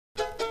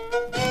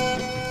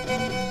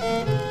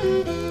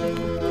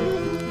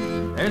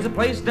There's a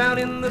place down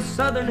in the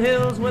southern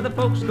hills where the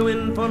folks go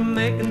in for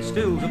making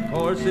stills. Of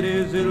course it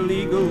is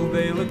illegal,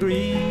 they'll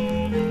agree.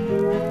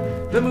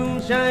 The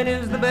moonshine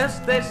is the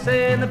best, they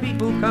say, and the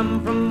people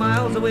come from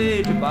miles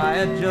away to buy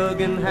a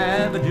jug and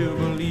have a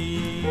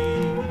jubilee.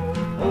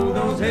 Oh,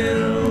 those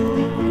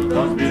hills,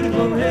 those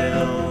beautiful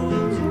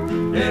hills,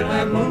 they'll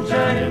have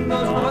moonshine in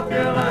those North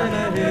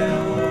Carolina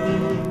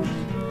hills.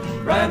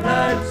 Bright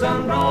lights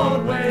on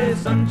Broadway,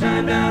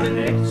 sunshine down in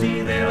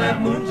Dixie, they'll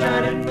have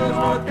moonshine in those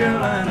North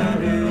Carolina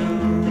hills.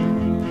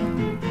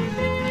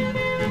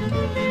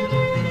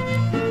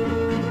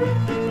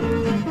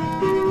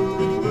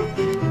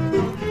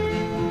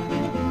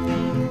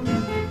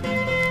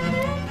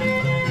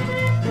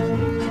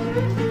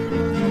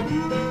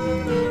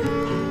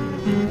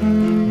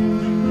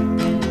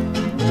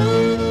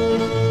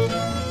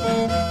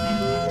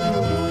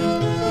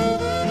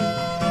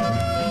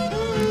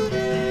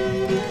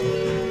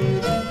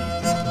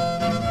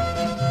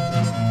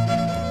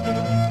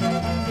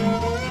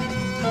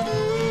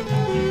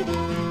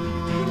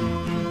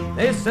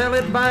 They sell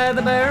it by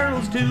the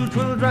barrels too,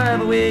 'twill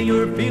drive away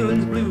your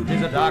feelings blue.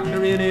 'Tis a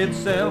doctor in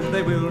itself,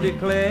 they will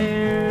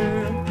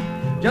declare.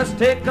 Just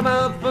take a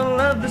mouthful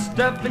of the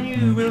stuff and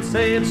you will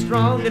say it's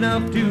strong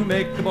enough to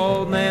make a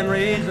bald man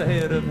raise a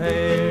head of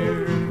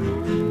hair.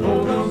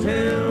 Oh, those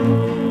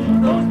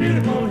hills, those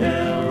beautiful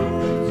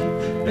hills,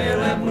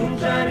 they'll have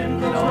moonshine in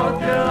those North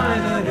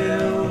Carolina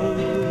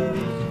hills.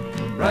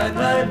 Bright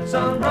lights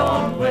on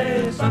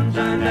Broadway,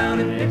 sunshine down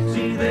in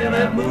Dixie, they'll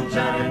have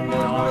moonshine in those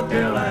North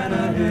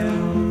Carolina hills.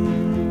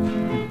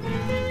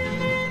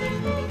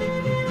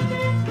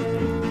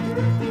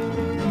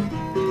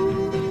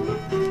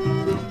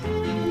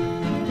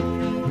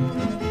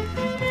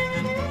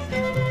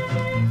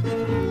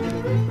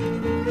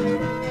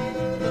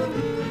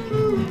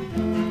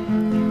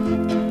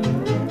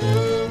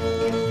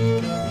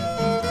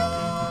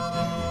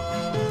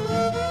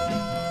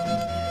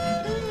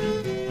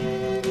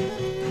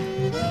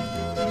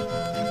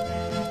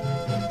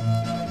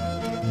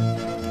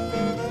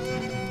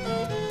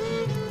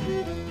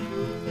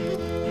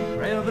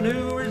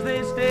 Revenuers,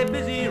 they stay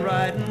busy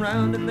riding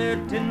round in their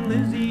Tin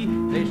Lizzie.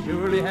 They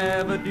surely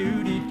have a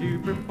duty to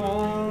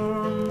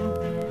perform.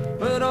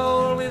 But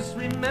always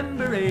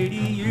remember 80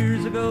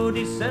 years ago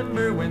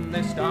December, when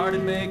they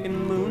started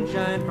making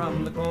moonshine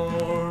from the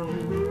corn.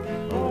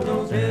 Oh,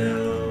 those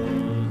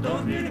hills,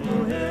 those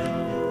beautiful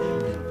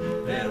hills,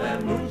 they'll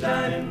have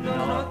moonshine in the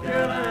North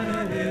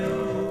Carolina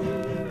hills.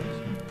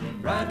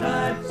 Bright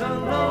lights on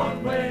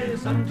Broadway,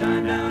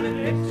 sunshine down in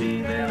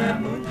Dixie, they'll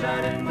have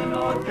moonshine in the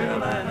North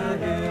Carolina